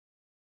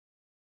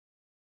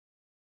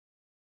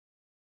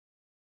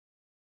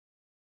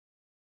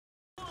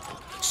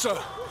Sir,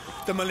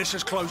 the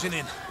militia's closing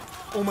in.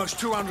 Almost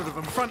 200 of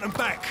them, front and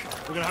back.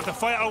 We're gonna have to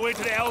fight our way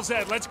to the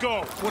LZ. Let's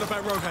go. What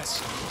about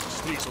Rojas?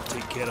 Streets will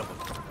take care of them.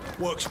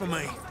 Works for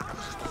me.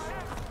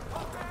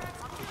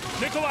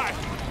 Nikolai,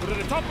 we're at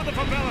the top of the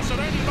favela,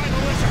 surrounded by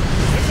militia.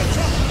 There's a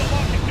truck in the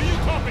market. Do you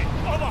copy?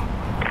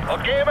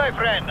 Over. Okay, my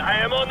friend. I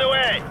am on the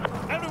way.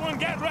 Everyone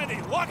get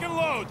ready. Lock and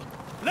load.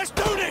 Let's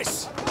do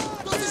this!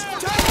 We're gonna get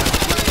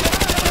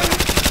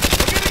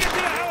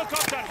to the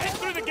helicopter. Head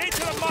through the gates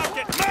of the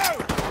market.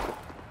 Move!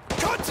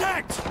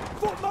 Contact!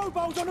 Foot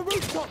mobiles on the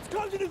rooftops,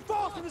 closing in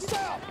fast in the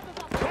south!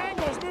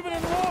 Tango's moving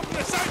in low from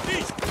the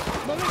southeast.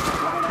 Militia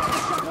coming out of the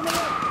shop on the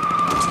left!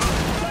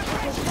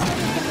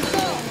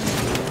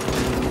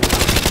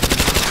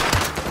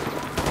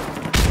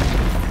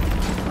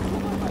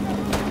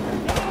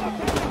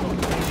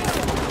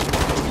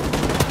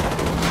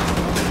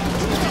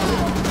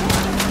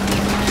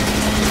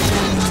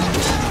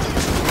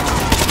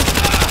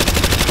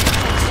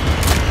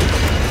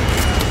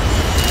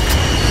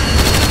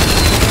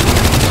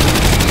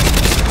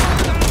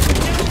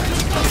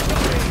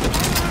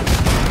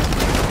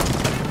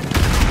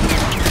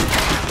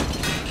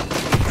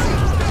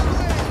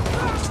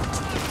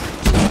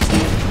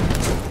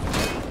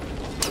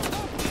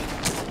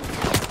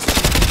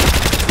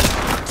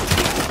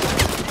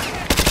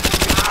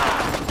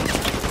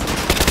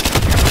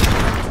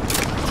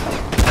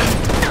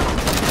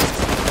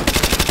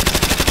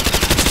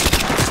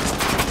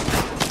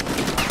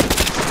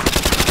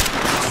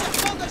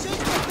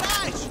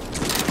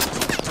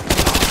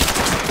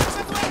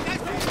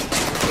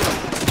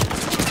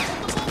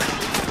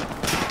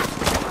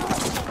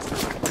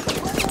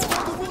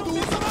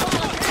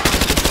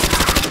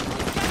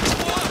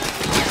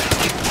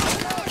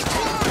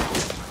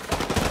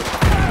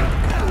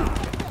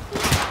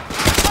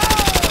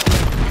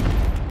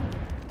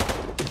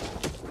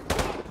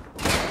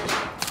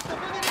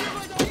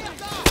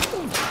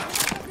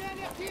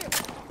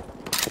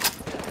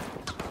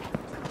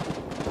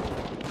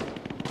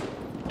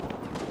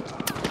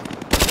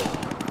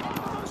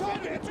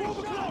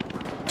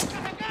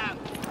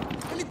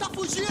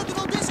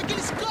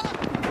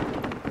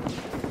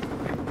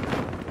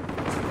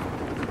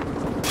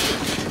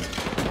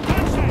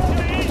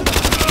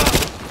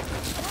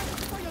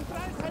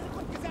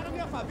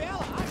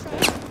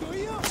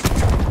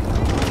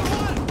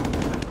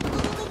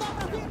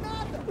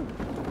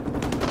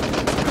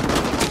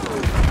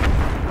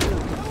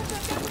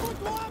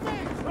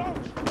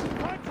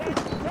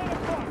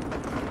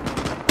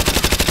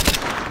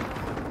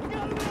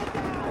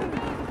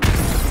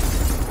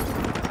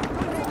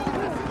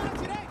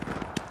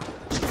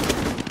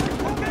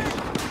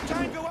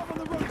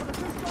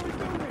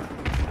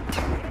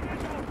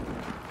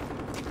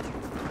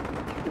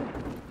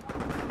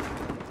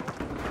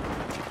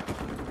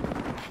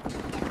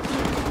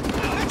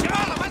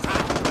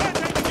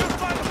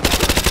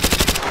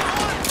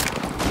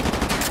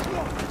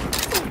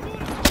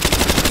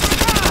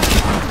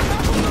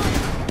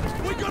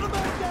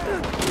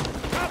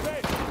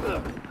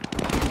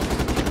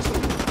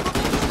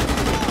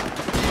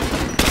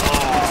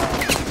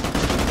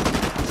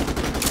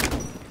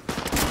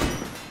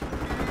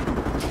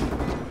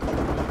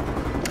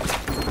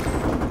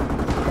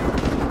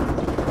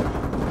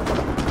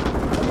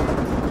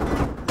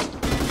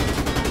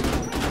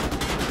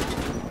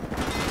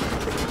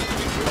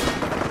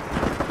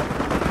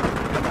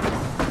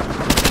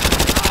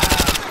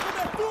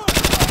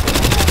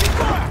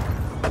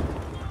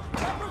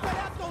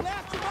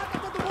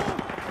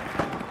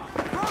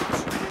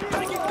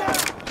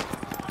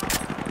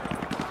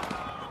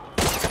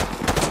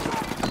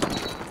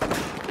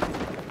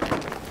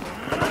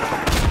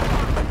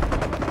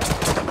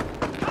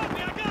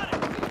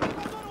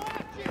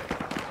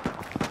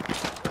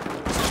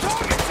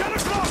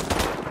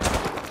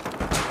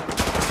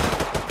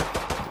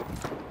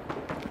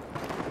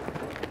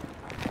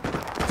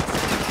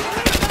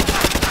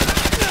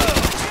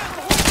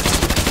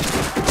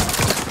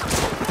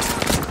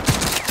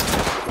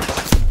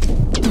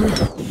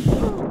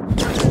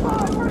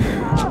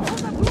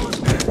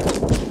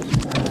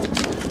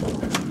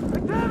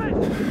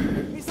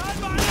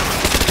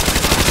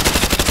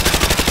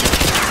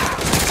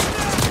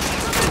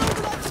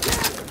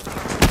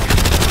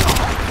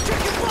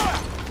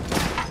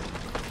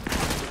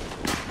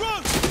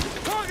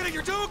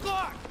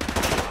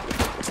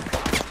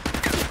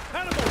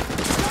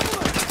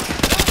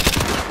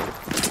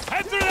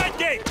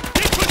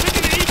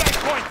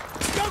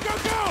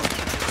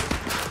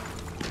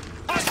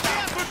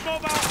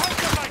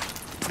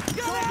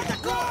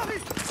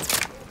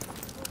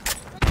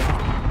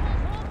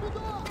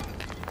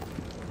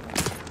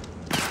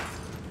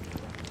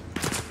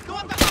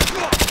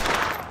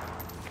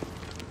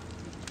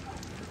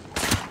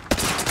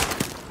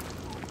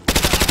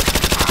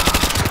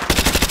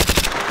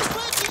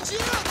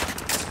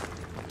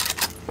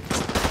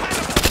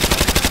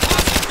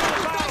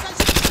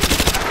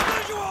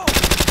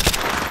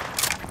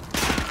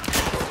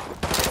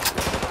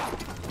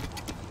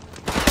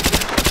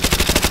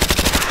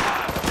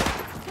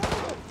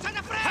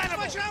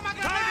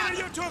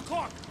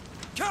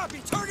 Copy.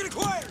 Target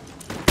acquired.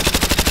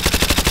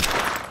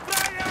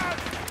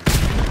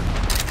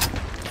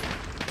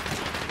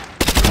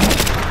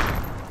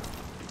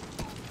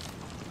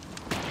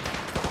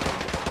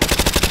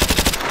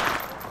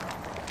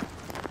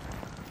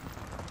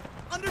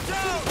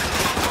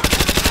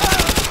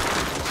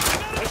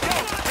 Let's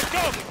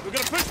go! We're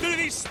gonna push through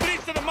these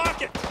streets to the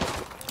market!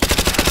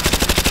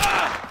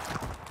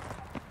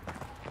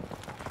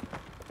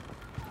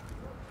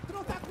 Tu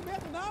não tá com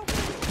medo, não?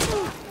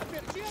 Tá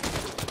perdido?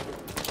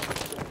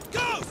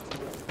 Ghost!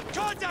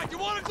 Contact! You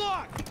want a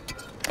Glock?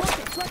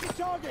 Roger, second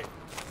target!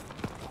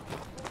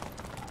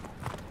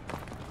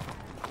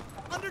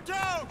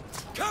 Undertow!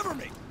 Cover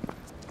me!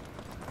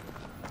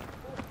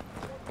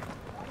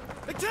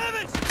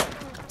 McTavish!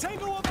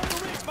 Tango up on the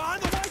ridge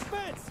behind the white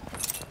fence!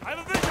 I have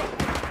a visual!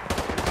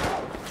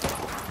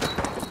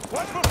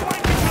 Watch for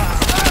flanking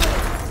shots!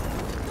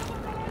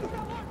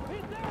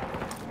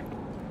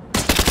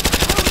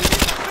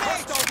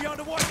 Hostile beyond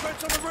the white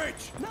fence on the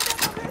ridge!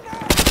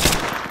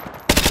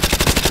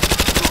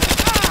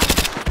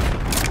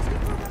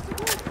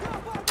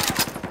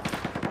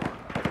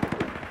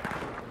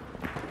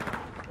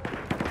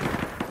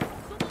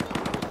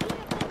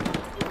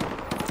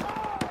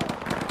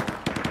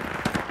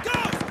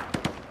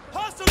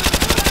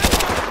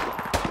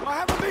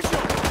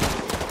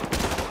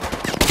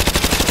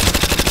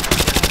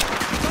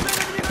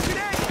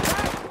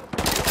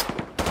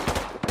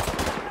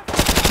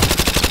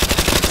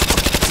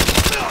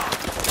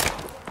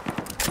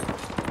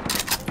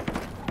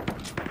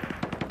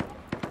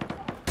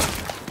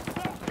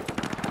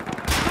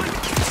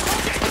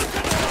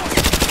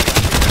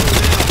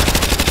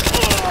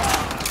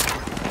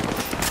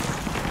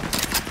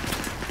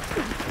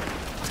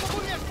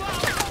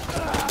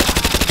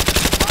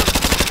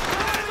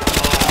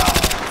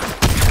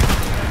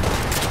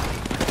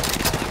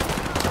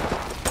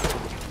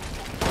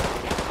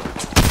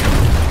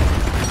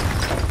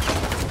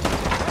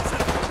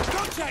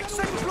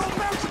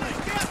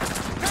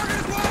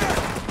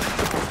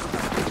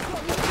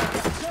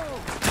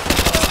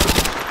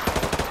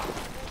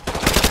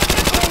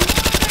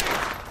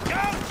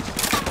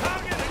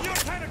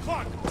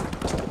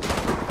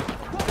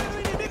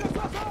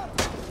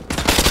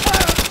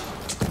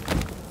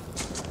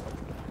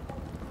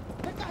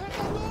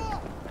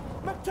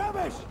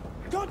 McTavish!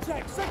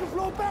 Contact! Second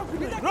floor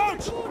balcony!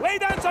 Roach! Lay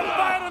down some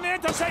fire on the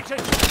intersection!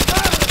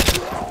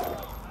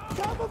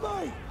 Cover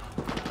me!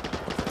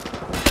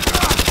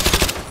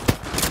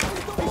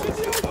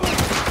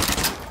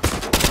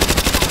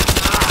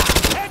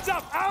 Heads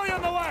up! Alley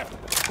on the left!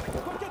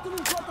 Por que tu não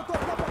encontra tua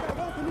própria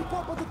garganta e me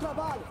poupa do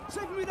trabalho?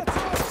 Save me the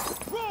time!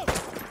 Roach!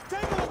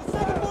 Tango on the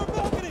second floor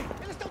balcony!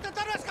 Eles estão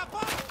tentando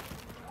escapar!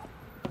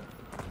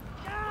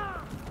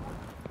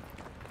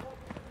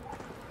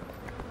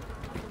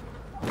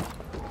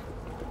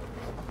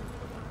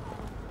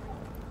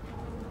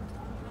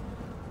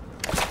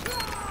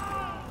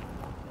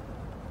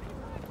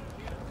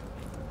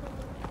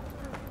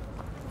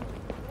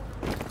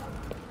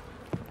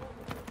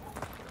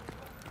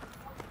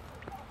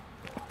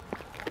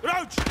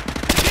 Roach!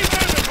 Keep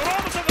moving! We're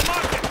almost at the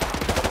market!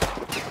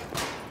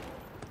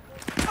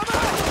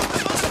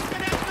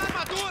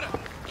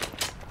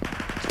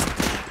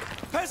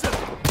 Peasant!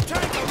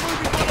 Tango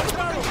moving on the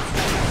barrels!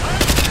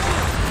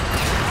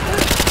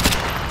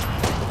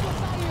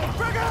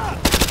 Trigger!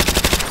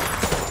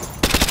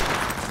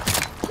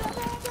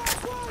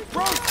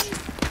 Roach!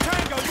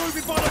 Tango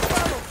moving by the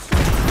barrels!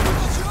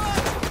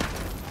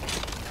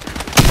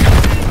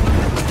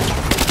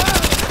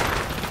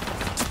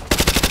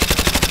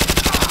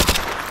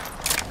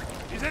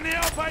 He's in the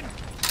open!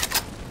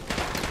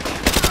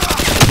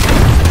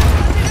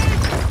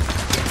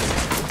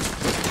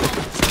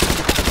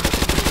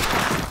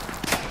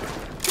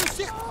 Tenho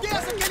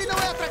certeza que ele não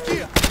entra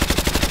aqui!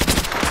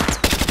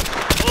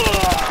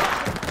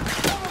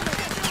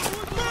 I see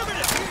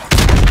movement!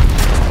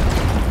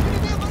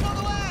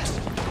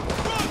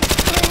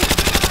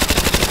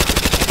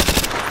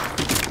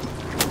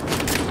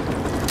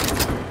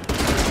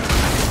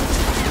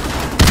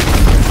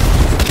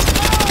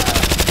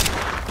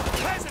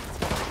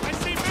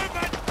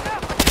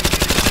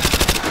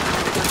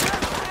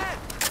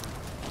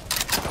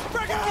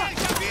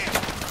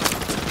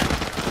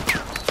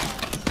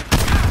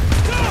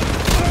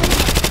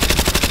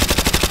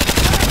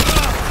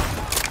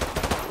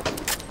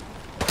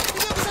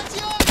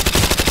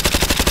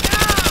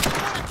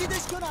 Aqui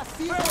desde que eu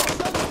nasci! Eu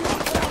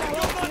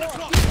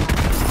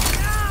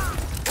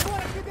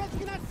moro aqui desde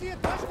que nasci!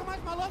 Tu acha que é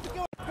mais malandro que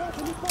eu?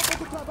 Cansa, me poupa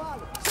do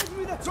trabalho! Save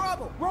me the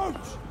trouble!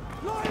 Roach!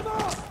 Blow him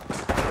up!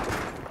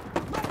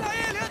 Mata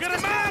ele antes Get que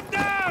a man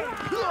down!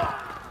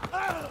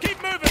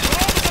 Keep moving! We're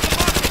almost at the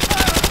market!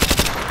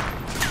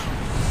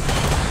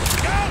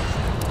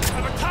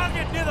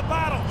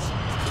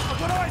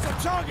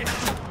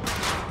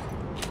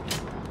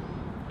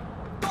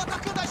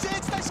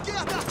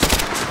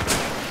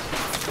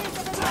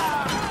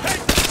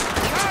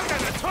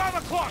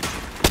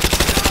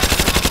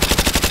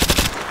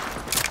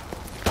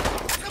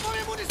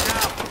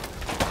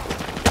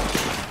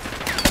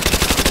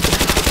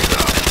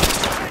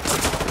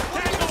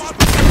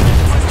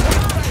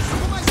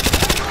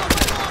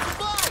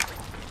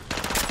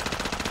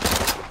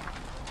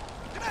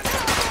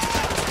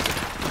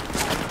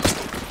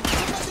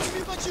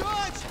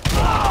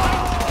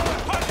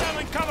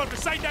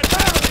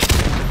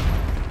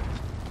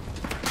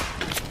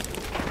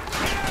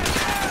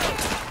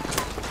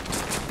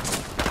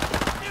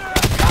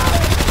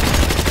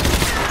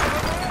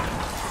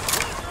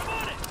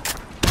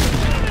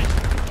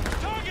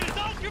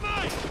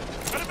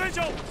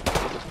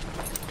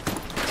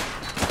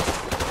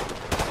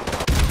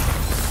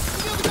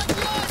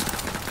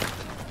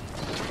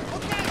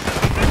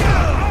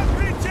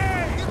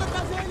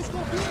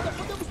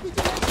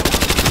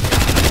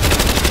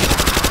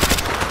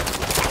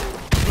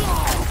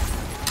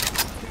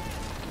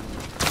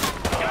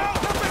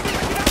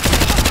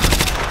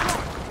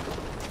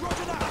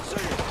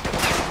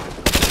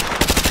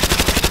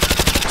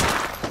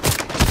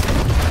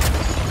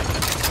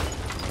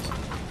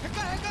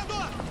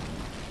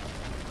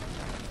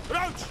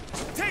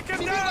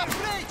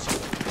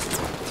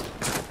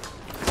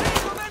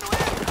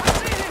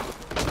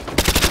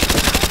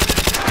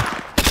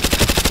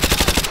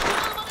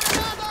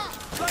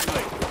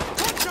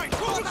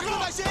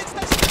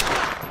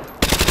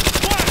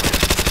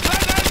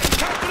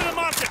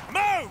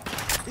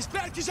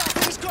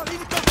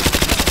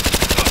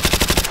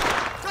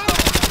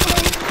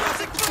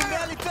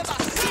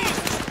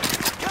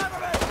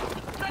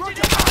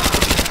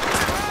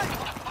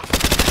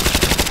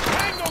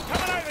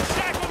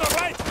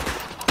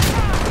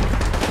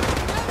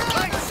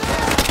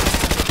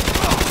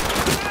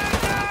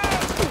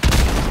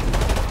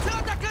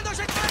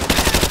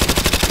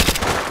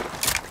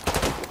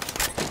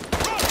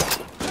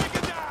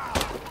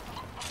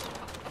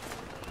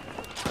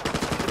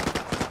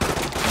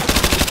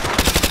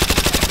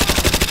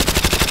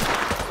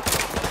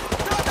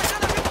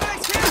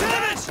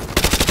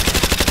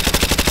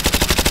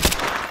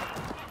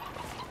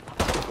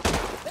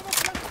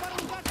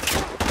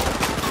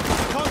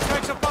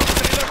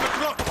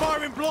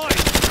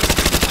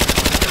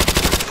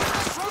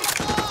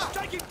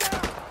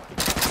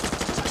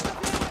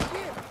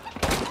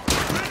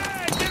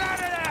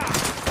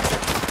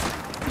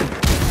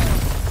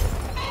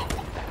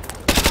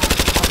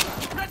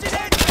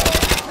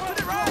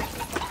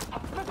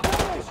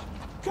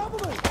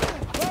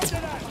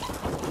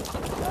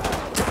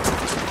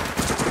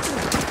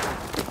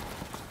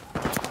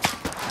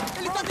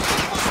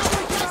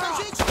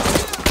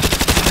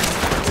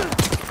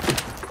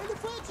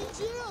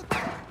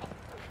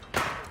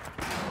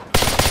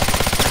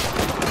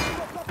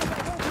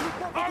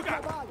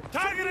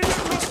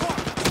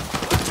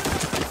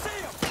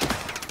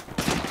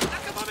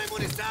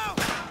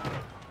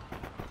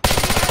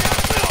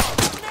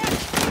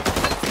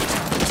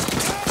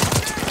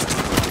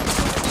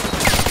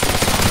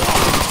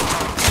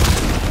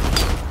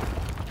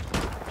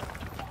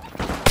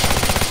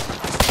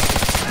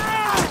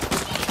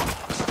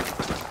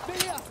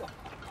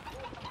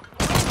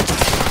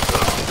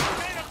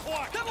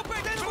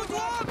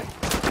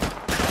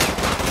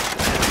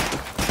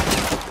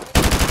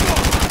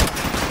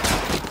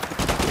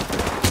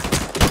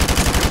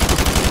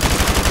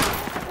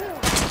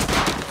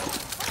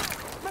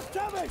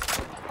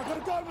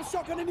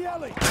 gun in the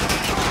alley!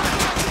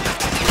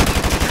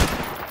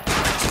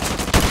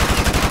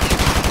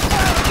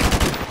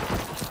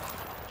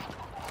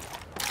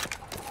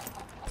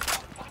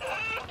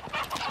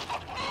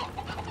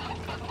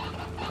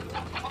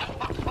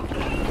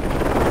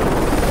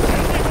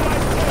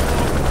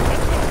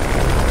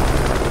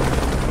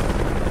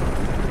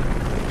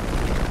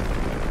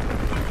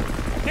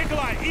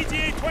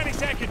 ETA 20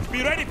 seconds.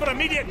 Be ready for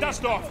immediate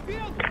dust-off.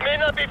 May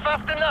not be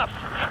fast enough.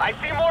 I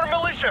see more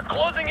militia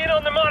closing in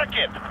on the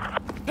market.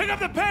 Pick up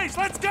the pace.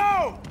 Let's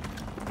go!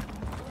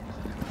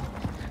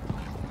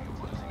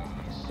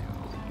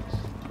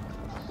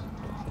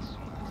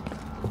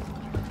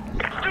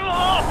 It's too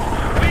hot.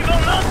 We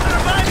will not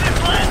survive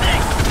this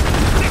landing.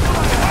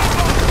 Nikolai,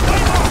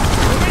 wait on!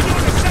 We'll be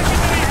doing a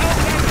secondary help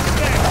damage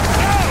today.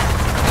 Go!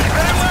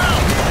 Very well.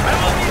 I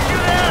will meet you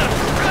there.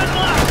 Good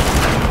luck.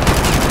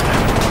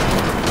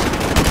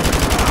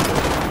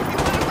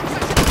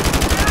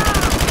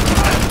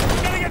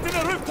 Gotta get to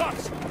the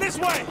rooftops! This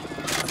way!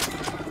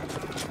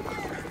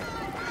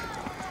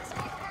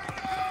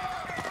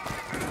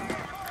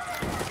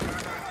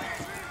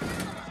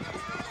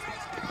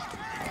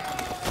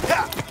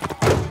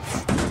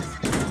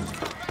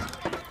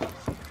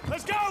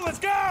 Let's go! Let's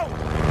go!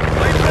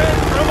 My friend,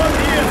 from up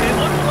here, it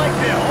looks like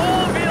the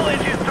whole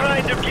village is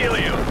trying to kill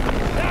you.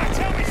 Now,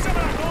 tell me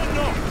something I don't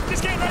know.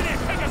 Just get ready and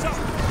pick us up.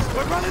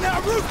 We're running out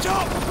of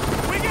rooftop!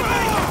 We can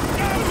make it!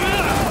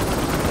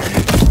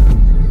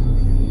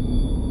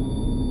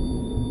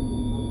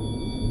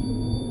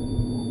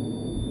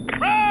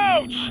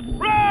 Go!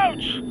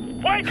 Roach!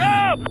 Wake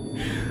up!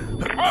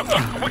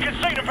 We can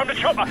see them from the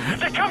chopper.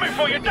 They're coming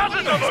for you,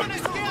 dozens of them!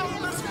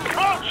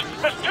 Roach!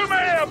 There's too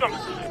many of them!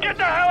 Get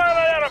the hell out of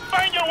there and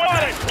find your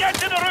way! Get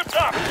to the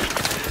rooftop!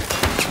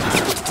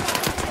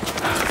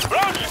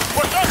 Roach!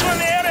 We're circling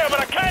the area, but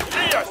I can't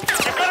see you!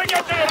 You better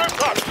get to the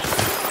rooftop!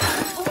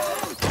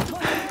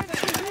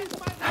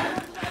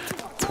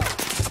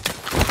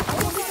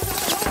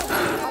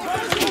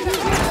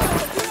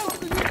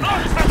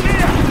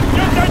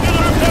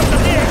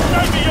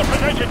 Your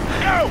position.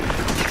 Go!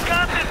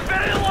 Gas is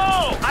very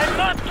low! I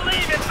must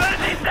leave in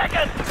 30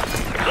 seconds!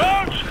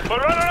 Roach!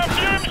 We're running on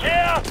fumes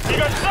here! You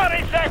got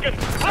 30 seconds!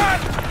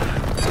 Left!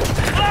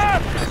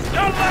 Left!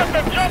 Turn left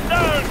and jump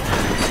down!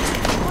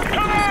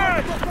 Come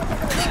on!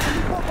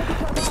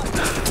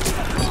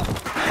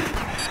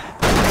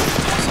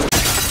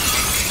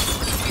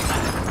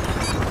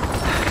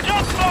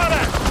 Jump for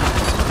it!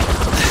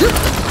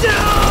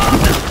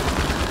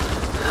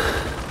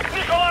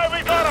 Nikolai, we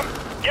got him!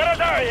 Get us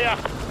out of here!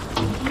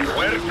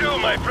 Where to,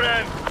 my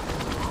friend?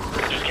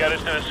 Just get us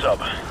to the sub.